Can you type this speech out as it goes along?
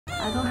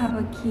I don't have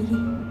a key.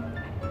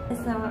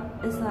 It's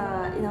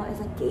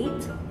a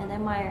gate, and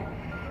then my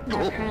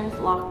parents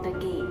locked the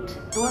gate.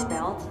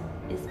 Doorbell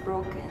is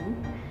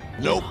broken.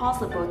 It's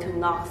impossible to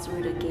knock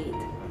through the gate.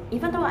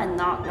 Even though I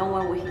knock, no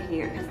one will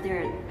hear because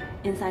they're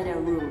inside a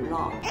room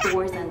locked.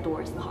 Doors and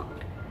doors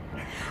locked.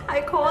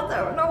 I called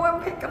them. No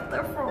one picked up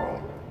the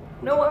phone.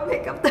 No one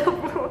picked up the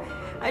phone.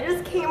 I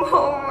just came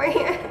home right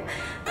here.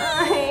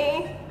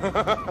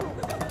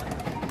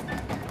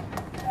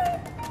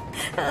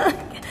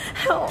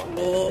 Help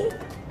me.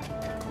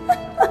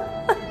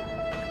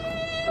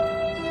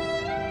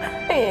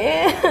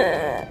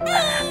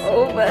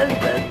 Open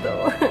the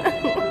door.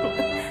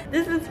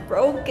 This is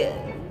broken.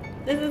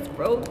 This is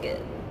broken.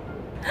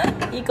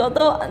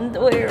 이거도 안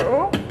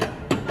돼요.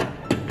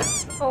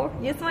 Oh,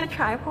 use my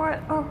tripod.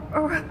 Oh.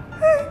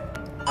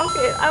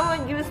 Okay, I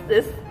will use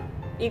this.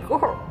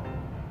 이거.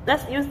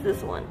 Let's use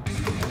this one.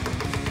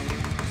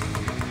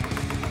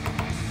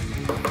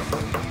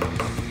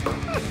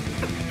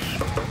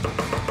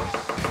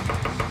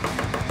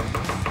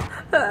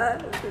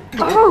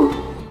 Oh!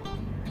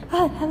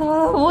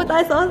 Hello, 못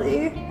大鎖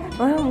匙，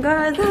我唔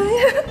該晒。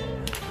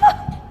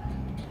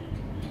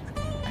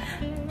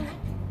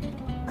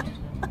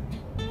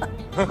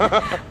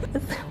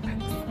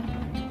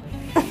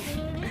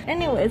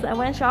Anyways, I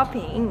went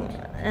shopping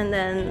and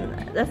then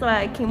that's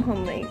why I came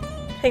home late.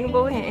 Thank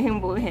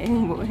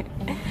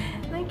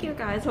you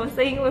guys for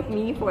staying with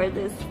me for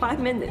this 5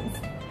 minutes.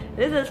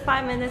 This is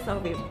 5 minutes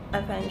of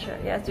adventure.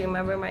 Yes,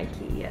 remember my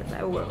key. Yes,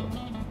 I will.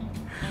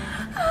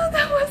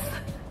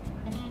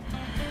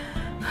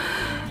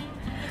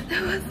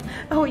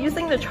 Oh,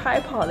 using the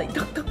tripod, like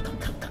tuk, tuk, tuk,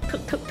 tuk, tuk,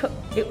 tuk, tuk, tuk.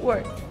 It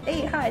worked.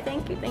 Hey, hi,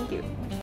 thank you.